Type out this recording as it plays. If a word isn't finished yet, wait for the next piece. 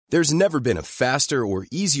There's never been a faster or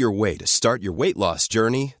easier way to start your weight loss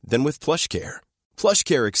journey than with PlushCare.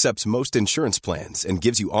 PlushCare accepts most insurance plans and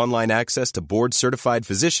gives you online access to board-certified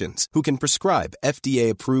physicians who can prescribe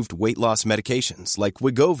FDA-approved weight loss medications like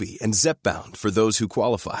Wegovy and Zepbound for those who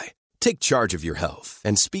qualify. Take charge of your health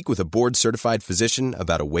and speak with a board-certified physician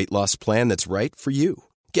about a weight loss plan that's right for you.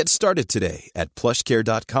 Get started today at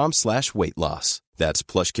plushcare.com/weight loss. That's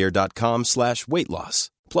plushcare.com/weight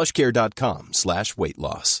loss. plushcare.com/weight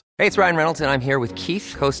loss. Hey, it's Ryan Reynolds, and I'm here with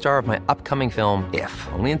Keith, co-star of my upcoming film, If,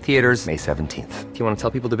 only in theaters May 17th. Do you want to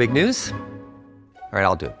tell people the big news? All right,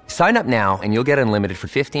 I'll do it. Sign up now and you'll get unlimited for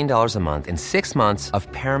 $15 a month and 6 months of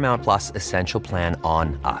Paramount Plus Essential Plan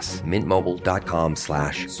on us.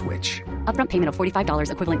 MintMobile.com/switch. Upfront payment of $45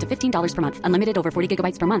 equivalent to $15 per month. Unlimited over 40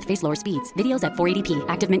 gigabytes per month. Face lower speeds. Videos at 480p.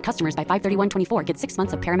 Active Mint customers by 531.24 get 6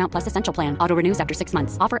 months of Paramount Plus Essential Plan. Auto renews after 6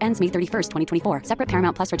 months. Offer ends May 31st, 2024. Separate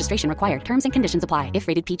Paramount Plus registration required. Terms and conditions apply if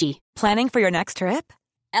rated PG. Planning for your next trip?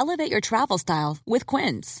 Elevate your travel style with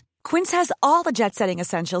Quince. Quince has all the jet-setting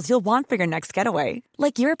essentials you'll want for your next getaway,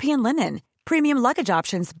 like European linen, premium luggage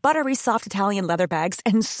options, buttery soft Italian leather bags,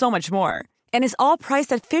 and so much more. And is all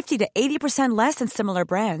priced at 50 to 80% less than similar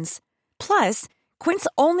brands. Plus, Quince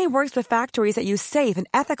only works with factories that use safe and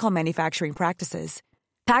ethical manufacturing practices.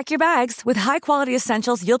 Pack your bags with high-quality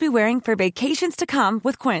essentials you'll be wearing for vacations to come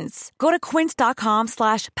with Quince. Go to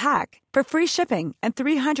quince.com/pack for free shipping and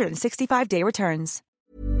 365-day returns.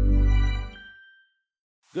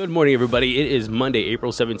 Good morning, everybody. It is Monday,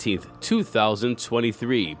 April 17th,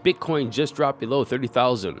 2023. Bitcoin just dropped below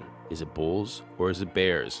 30,000. Is it bulls or is it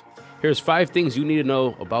bears? Here's 5 things you need to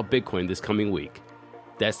know about Bitcoin this coming week.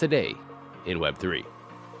 That's today in Web3.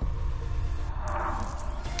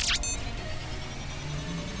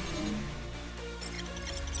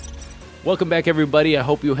 Welcome back, everybody. I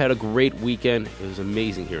hope you had a great weekend. It was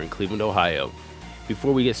amazing here in Cleveland, Ohio.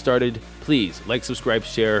 Before we get started, please like, subscribe,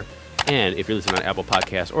 share, and if you're listening on Apple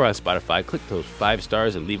Podcasts or on Spotify, click those 5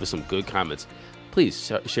 stars and leave us some good comments.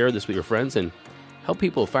 Please share this with your friends and help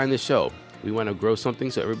people find this show. We want to grow something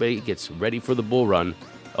so everybody gets ready for the bull run.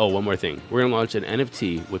 Oh, one more thing. We're going to launch an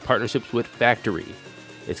NFT with partnerships with Factory.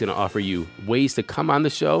 It's going to offer you ways to come on the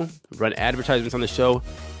show, run advertisements on the show,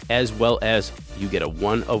 as well as you get a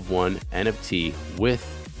one-of-one NFT with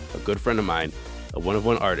a good friend of mine, a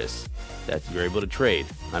one-of-one artist that you're able to trade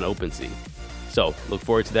on OpenSea. So look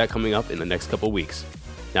forward to that coming up in the next couple weeks.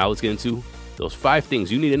 Now let's get into those 5 things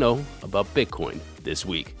you need to know about Bitcoin this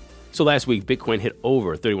week. So last week, Bitcoin hit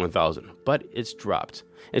over 31,000, but it's dropped.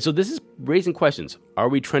 And so this is raising questions. Are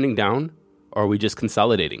we trending down or are we just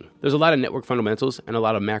consolidating? There's a lot of network fundamentals and a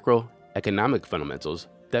lot of macroeconomic fundamentals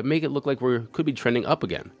that make it look like we could be trending up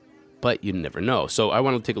again. But you never know. So I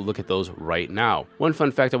want to take a look at those right now. One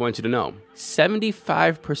fun fact I want you to know,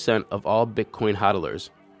 75% of all Bitcoin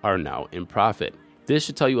hodlers are now in profit. This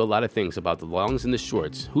should tell you a lot of things about the longs and the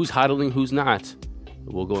shorts, who's hodling, who's not.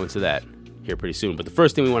 We'll go into that here pretty soon. But the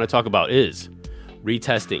first thing we want to talk about is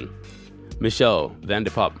retesting. Michel van de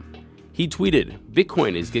Poppe, he tweeted,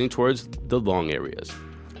 Bitcoin is getting towards the long areas,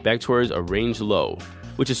 back towards a range low,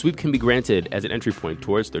 which a sweep can be granted as an entry point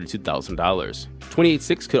towards $32,000.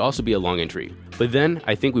 28.6 could also be a long entry, but then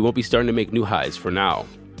I think we won't be starting to make new highs for now.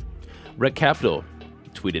 Rec Capital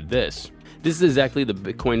tweeted this. This is exactly the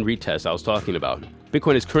Bitcoin retest I was talking about.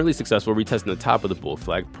 Bitcoin is currently successful retesting the top of the bull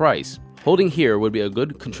flag price. Holding here would be a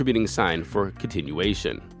good contributing sign for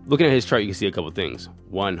continuation. Looking at his chart, you can see a couple things.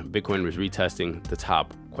 One, Bitcoin was retesting the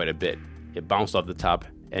top quite a bit. It bounced off the top,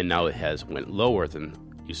 and now it has went lower than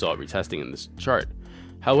you saw it retesting in this chart.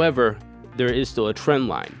 However, there is still a trend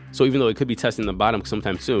line. So even though it could be testing the bottom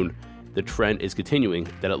sometime soon, the trend is continuing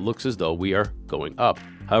that it looks as though we are going up.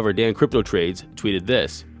 However, Dan Crypto Trades tweeted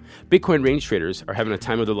this. Bitcoin range traders are having a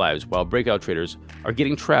time of their lives while breakout traders are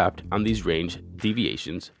getting trapped on these range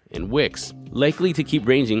deviations and wicks, likely to keep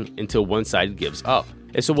ranging until one side gives up.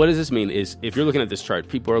 And so what does this mean is if you're looking at this chart,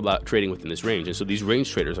 people are trading within this range. And so these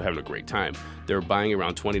range traders are having a great time. They're buying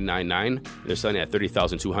around 29.9. They're selling at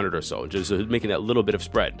 30,200 or so, just making that little bit of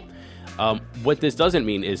spread. What this doesn't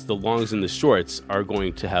mean is the longs and the shorts are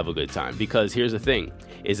going to have a good time, because here's the thing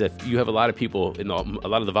is if you have a lot of people a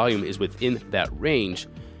lot of the volume is within that range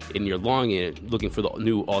and you're long in it looking for the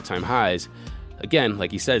new all-time highs, again,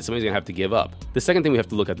 like he said, somebody's gonna have to give up. The second thing we have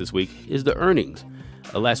to look at this week is the earnings.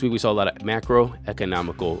 Last week we saw a lot of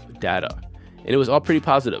macroeconomical data, and it was all pretty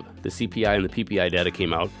positive. The CPI and the PPI data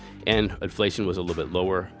came out, and inflation was a little bit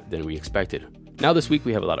lower than we expected. Now this week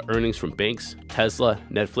we have a lot of earnings from banks, Tesla,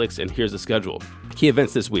 Netflix, and here's the schedule. Key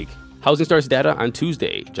events this week. Housing starts data on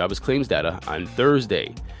Tuesday, jobless claims data on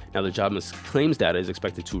Thursday. Now the jobless claims data is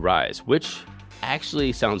expected to rise, which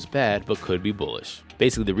actually sounds bad, but could be bullish.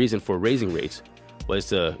 Basically, the reason for raising rates was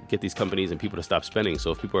to get these companies and people to stop spending.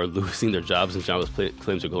 So if people are losing their jobs and jobless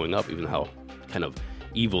claims are going up, even how kind of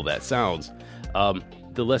evil that sounds,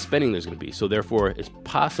 the less spending there's going to be. So therefore, it's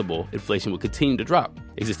possible inflation will continue to drop.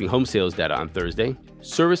 Existing home sales data on Thursday,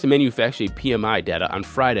 service and manufacturing PMI data on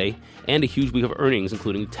Friday, and a huge week of earnings,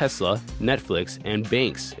 including Tesla, Netflix, and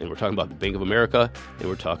banks. And we're talking about the Bank of America, and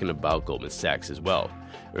we're talking about Goldman Sachs as well.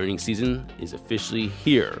 Earnings season is officially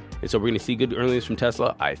here. And so we're going to see good earnings from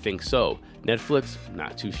Tesla? I think so. Netflix?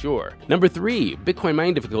 Not too sure. Number 3, Bitcoin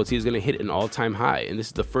mining difficulty is going to hit an all-time high. And this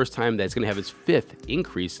is the first time that it's going to have its 5th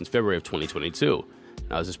increase since February of 2022.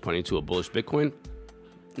 Now, is this pointing to a bullish Bitcoin?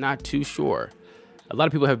 Not too sure. A lot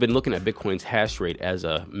of people have been looking at Bitcoin's hash rate as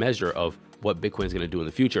a measure of what Bitcoin is going to do in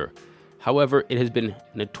the future. However, it has been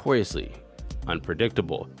notoriously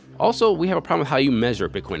unpredictable. Also, we have a problem with how you measure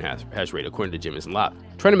Bitcoin hash rate, according to Jameson Lopp.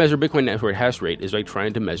 Trying to measure Bitcoin network hash rate is like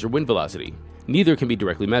trying to measure wind velocity. Neither can be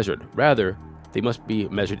directly measured. Rather, they must be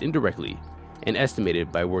measured indirectly and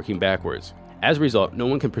estimated by working backwards. As a result, no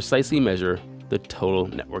one can precisely measure the total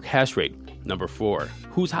network hash rate. Number 4,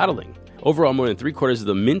 who's hodling? Overall, more than 3/4 of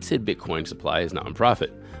the minted Bitcoin supply is now in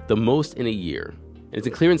profit, the most in a year. And it's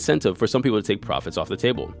a clear incentive for some people to take profits off the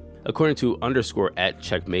table. According to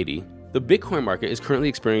 _@checkmatey, the Bitcoin market is currently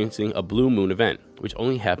experiencing a blue moon event, which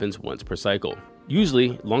only happens once per cycle.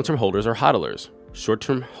 Usually, long-term holders are hodlers.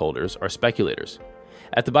 Short-term holders are speculators.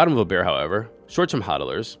 At the bottom of a bear, however, short-term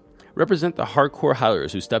hodlers represent the hardcore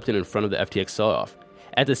hodlers who stepped in front of the FTX sell-off.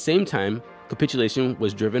 At the same time, capitulation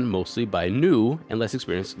was driven mostly by new and less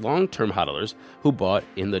experienced long-term hodlers who bought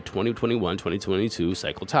in the 2021-2022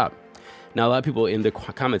 cycle top. Now, a lot of people in the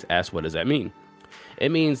comments ask, what does that mean?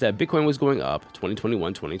 It means that Bitcoin was going up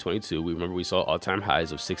 2021-2022. We remember we saw all-time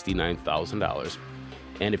highs of $69,000.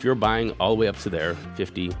 And if you're buying all the way up to there,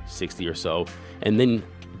 50, 60 or so, and then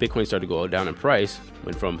Bitcoin started to go down in price,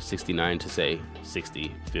 went from 69 to say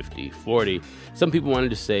 60, 50, 40. Some people wanted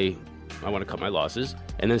to say, I want to cut my losses,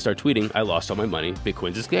 and then start tweeting, I lost all my money,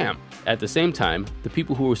 Bitcoin's a scam. At the same time, the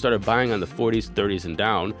people who started buying on the 40s, 30s, and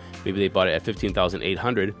down, maybe they bought it at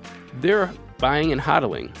 15,800, they're buying and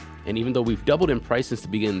hodling. And even though we've doubled in price since the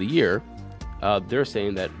beginning of the year, they're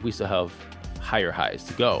saying that we still have higher highs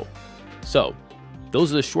to go. So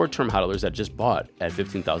those are the short-term hodlers that just bought at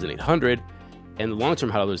 15,800, and the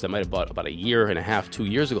long-term hodlers that might have bought about a year and a half, 2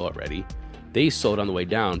 years ago already, they sold on the way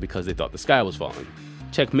down because they thought the sky was falling.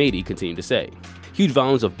 Checkmatey continued to say. Huge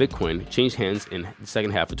volumes of Bitcoin changed hands in the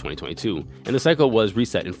second half of 2022, and the cycle was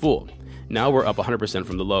reset in full. Now we're up 100%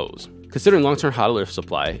 from the lows. Considering long-term hodler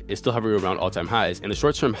supply is still hovering around all-time highs and the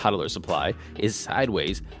short-term hodler supply is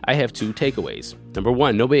sideways, I have 2 takeaways. Number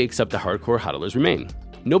 1, nobody except the hardcore hodlers remain.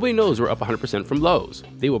 Nobody knows we're up 100% from lows.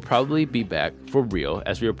 They will probably be back for real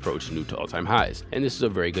as we approach new to all-time highs, and this is a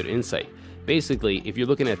very good insight. Basically, if you're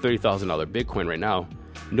looking at $30,000 Bitcoin right now,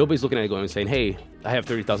 nobody's looking at it going and saying, hey, I have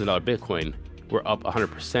 $30,000 Bitcoin, we're up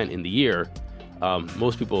 100% in the year.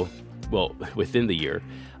 Most people, well, within the year,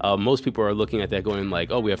 most people are looking at that going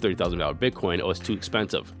like, oh, we have $30,000 Bitcoin, oh, it's too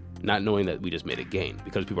expensive. Not knowing that we just made a gain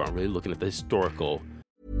because people aren't really looking at the historical.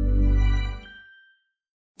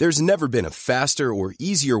 There's never been a faster or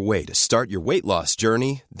easier way to start your weight loss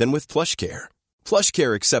journey than with PlushCare.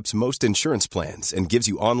 PlushCare accepts most insurance plans and gives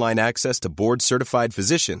you online access to board-certified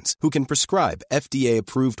physicians who can prescribe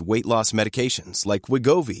FDA-approved weight loss medications like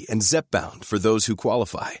Wegovy and Zepbound for those who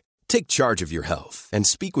qualify. Take charge of your health and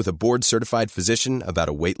speak with a board-certified physician about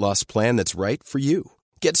a weight loss plan that's right for you.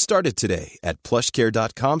 Get started today at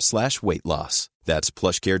plushcare.com/weight loss. That's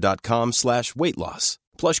plushcare.com/weight loss.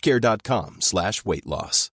 plushcare.com/weight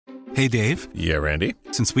loss. Hey, Dave. Yeah, Randy.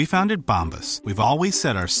 Since we founded Bombas, we've always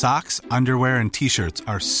said our socks, underwear, and T-shirts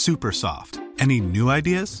are super soft. Any new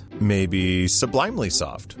ideas? Maybe sublimely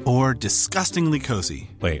soft. Or disgustingly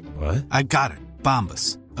cozy. Wait, what? I got it.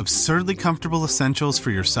 Bombas. Absurdly comfortable essentials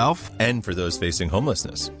for yourself and for those facing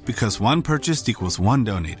homelessness. Because one purchased equals one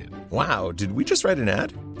donated. Wow, did we just write an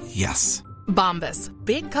ad? Yes. Bombas.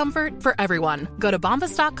 Big comfort for everyone. Go to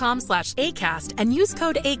bombas.com/ACAST and use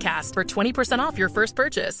code ACAST for 20% off your first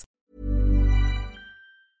purchase.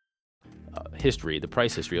 The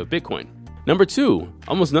price history of Bitcoin. Number 2,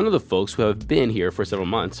 almost none of the folks who have been here for several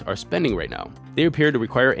months are spending right now. They appear to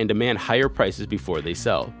require and demand higher prices before they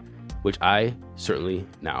sell, which I certainly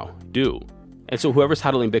now do. And so whoever's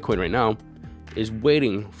hodling Bitcoin right now is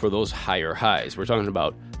waiting for those higher highs. We're talking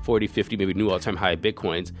about 40, 50, maybe new all-time high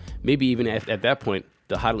Bitcoins. Maybe even at that point,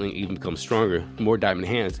 the hodling even becomes stronger, more diamond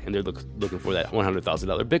hands, and they're looking for that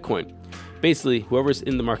 $100,000 Bitcoin. Basically, whoever's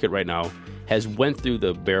in the market right now has went through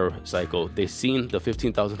the bear cycle. They've seen the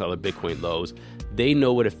 $15,000 Bitcoin lows. They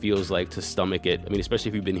know what it feels like to stomach it. I mean, especially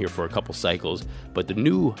if you've been here for a couple cycles. But the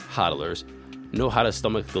new hodlers know how to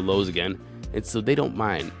stomach the lows again. And so they don't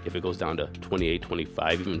mind if it goes down to 28,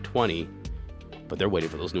 25, even 20. But they're waiting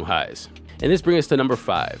for those new highs. And this brings us to number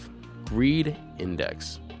 5, Greed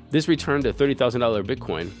Index. This return to $30,000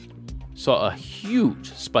 Bitcoin saw a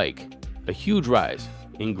huge spike, a huge rise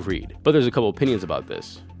in greed. But there's a couple opinions about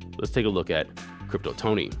this. Let's take a look at Crypto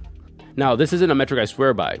Tony. Now, this isn't a metric I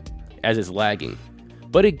swear by, as it's lagging,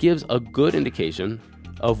 but it gives a good indication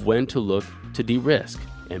of when to look to de-risk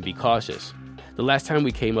and be cautious. The last time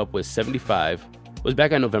we came up with 75 was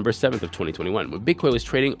back on November 7th of 2021, when Bitcoin was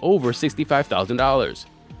trading over $65,000.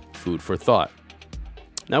 Food for thought.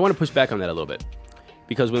 Now, I want to push back on that a little bit,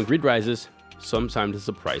 because when greed rises, sometimes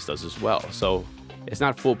the price does as well. So it's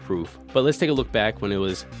not foolproof. But let's take a look back when it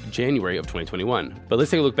was January of 2021. But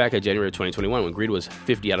let's take a look back at January of 2021 when greed was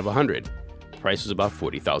 50 out of 100. Price was about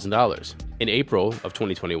 $40,000. In April of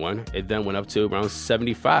 2021, it then went up to around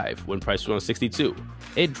 75 when price was around 62.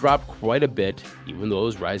 It dropped quite a bit, even though it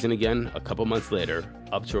was rising again a couple months later,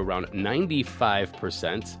 up to around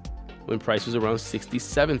 95% when price was around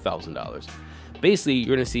 $67,000. Basically,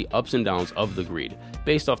 you're going to see ups and downs of the greed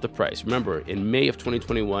based off the price. Remember, in May of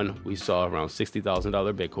 2021, we saw around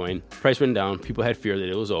 $60,000 Bitcoin. Price went down. People had fear that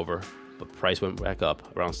it was over, but price went back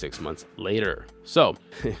up around 6 months later. So,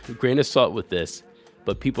 grain of salt with this,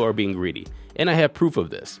 but people are being greedy. And I have proof of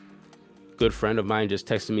this. Good friend of mine just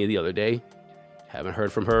texted me the other day. Haven't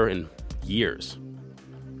heard from her in years.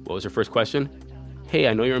 What was her first question? Hey,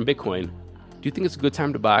 I know you're in Bitcoin. Do you think it's a good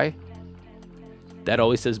time to buy? That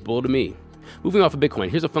always says bull to me. Moving off of Bitcoin,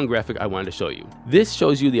 here's a fun graphic I wanted to show you. This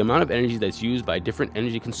shows you the amount of energy that's used by different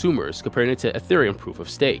energy consumers, comparing it to Ethereum proof of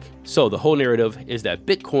stake. So the whole narrative is that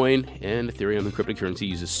Bitcoin and Ethereum and cryptocurrency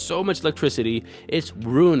uses so much electricity, it's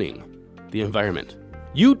ruining the environment.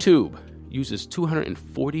 YouTube uses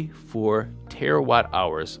 244 terawatt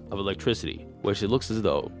hours of electricity, which it looks as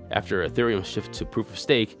though, after Ethereum shift to proof of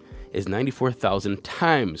stake, is 94,000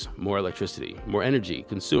 times more electricity, more energy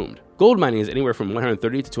consumed. Gold mining is anywhere from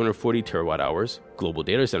 130 to 240 terawatt hours. Global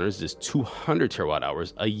data centers is 200 terawatt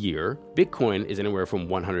hours a year. Bitcoin is anywhere from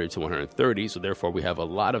 100 to 130, so therefore we have a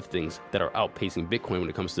lot of things that are outpacing Bitcoin when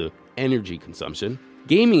it comes to energy consumption.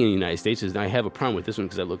 Gaming in the United States and I have a problem with this one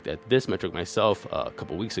because I looked at this metric myself a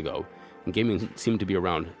couple weeks ago, and gaming seemed to be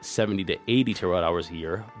around 70 to 80 terawatt hours a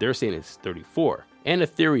year. They're saying it's 34. And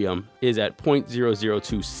Ethereum is at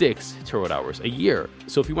 0.0026 terawatt hours a year.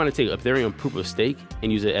 So if you want to take Ethereum proof of stake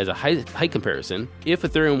and use it as a height comparison, if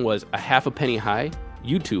Ethereum was a half a penny high,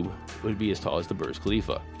 YouTube would be as tall as the Burj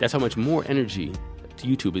Khalifa. That's how much more energy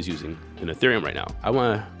YouTube is using than Ethereum right now. I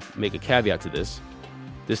want to make a caveat to this.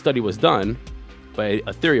 This study was done by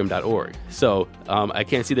Ethereum.org. So I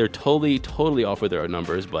can't see they're totally off with their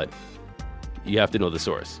numbers, but you have to know the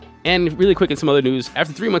source. And really quick in some other news,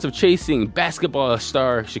 after 3 months of chasing basketball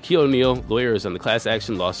star Shaquille O'Neal, lawyers on the class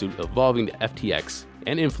action lawsuit involving the FTX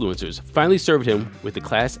and influencers finally served him with the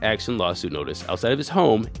class action lawsuit notice outside of his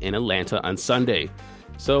home in Atlanta on Sunday.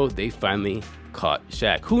 So they finally caught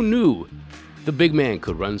Shaq. Who knew the big man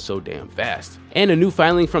could run so damn fast? And a new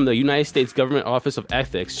filing from the United States Government Office of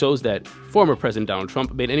Ethics shows that former President Donald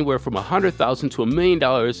Trump made anywhere from $100,000 to $1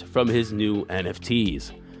 million from his new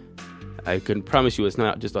NFTs. I can promise you it's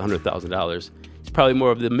not just $100,000. It's probably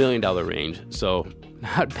more of the $1 million range. So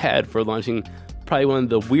not bad for launching probably one of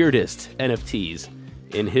the weirdest NFTs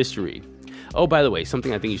in history. Oh, by the way,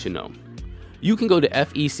 something I think you should know. You can go to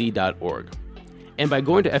fec.org. And by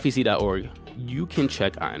going to fec.org, you can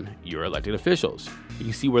check on your elected officials. You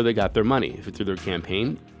can see where they got their money, if it's through their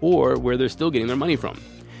campaign or where they're still getting their money from.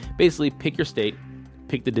 Basically, pick your state,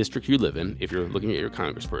 pick the district you live in. If you're looking at your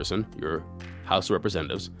congressperson, your House of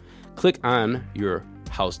Representatives, click on your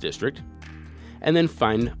House district, and then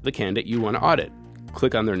find the candidate you want to audit.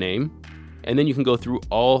 Click on their name, and then you can go through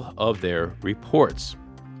all of their reports.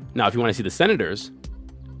 Now, if you want to see the senators,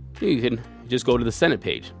 you can just go to the Senate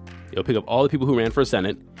page. It'll pick up all the people who ran for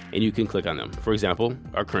Senate, and you can click on them. For example,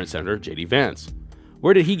 our current Senator, J.D. Vance.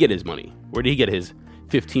 Where did he get his money? Where did he get his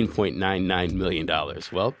 $15.99 million?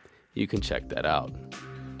 Well, you can check that out.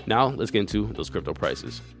 Now, let's get into those crypto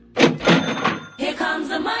prices. Here comes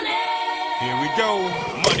the money. Here we go.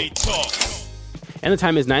 Money talk. And the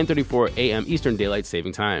time is 9:34 a.m. Eastern Daylight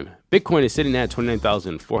Saving Time. Bitcoin is sitting at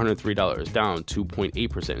 $29,403, down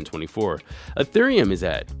 2.8% in 24. Ethereum is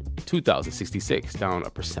at $2,066, down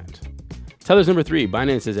 1%. Tether's number 3.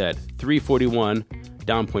 Binance is at $341,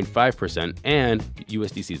 down 0.5%. And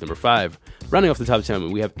USDC is number 5. Rounding off the top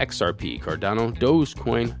 10, we have XRP, Cardano,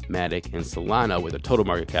 Dogecoin, Matic, and Solana with a total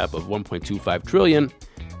market cap of $1.25 trillion.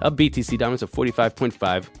 A BTC dominance of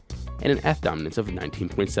 45.5%, and an F dominance of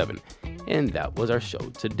 19.7. And that was our show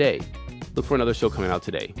today. Look for another show coming out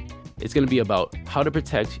today. It's going to be about how to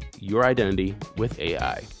protect your identity with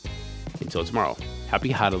AI. Until tomorrow, happy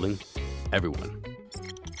hodling, everyone.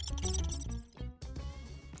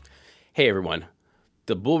 Hey everyone,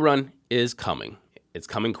 the bull run is coming. It's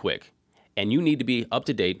coming quick. And you need to be up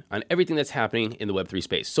to date on everything that's happening in the Web3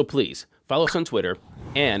 space. So please follow us on Twitter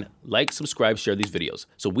and like, subscribe, share these videos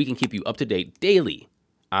so we can keep you up to date daily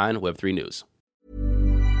on Web3 News.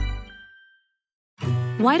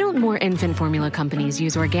 Why don't more infant formula companies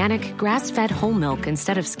use organic, grass-fed whole milk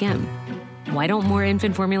instead of skim? Why don't more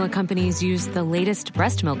infant formula companies use the latest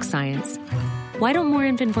breast milk science? Why don't more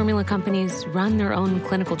infant formula companies run their own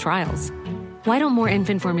clinical trials? Why don't more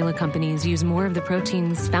infant formula companies use more of the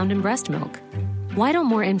proteins found in breast milk? Why don't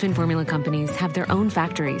more infant formula companies have their own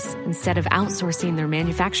factories instead of outsourcing their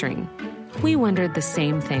manufacturing? We wondered the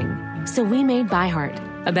same thing. So we made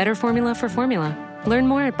ByHeart, a better formula for formula. Learn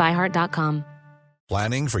more at byheart.com.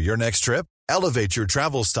 Planning for your next trip? Elevate your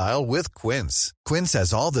travel style with Quince. Quince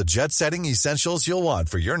has all the jet-setting essentials you'll want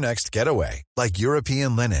for your next getaway, like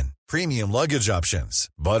European linen, premium luggage options,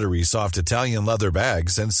 buttery soft Italian leather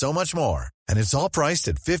bags, and so much more. And it's all priced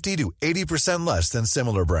at 50 to 80% less than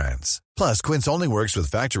similar brands. Plus, Quince only works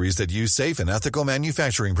with factories that use safe and ethical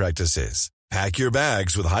manufacturing practices. Pack your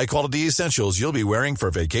bags with high-quality essentials you'll be wearing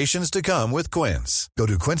for vacations to come with Quince. Go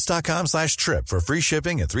to quince.com/trip for free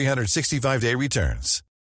shipping and 365-day returns.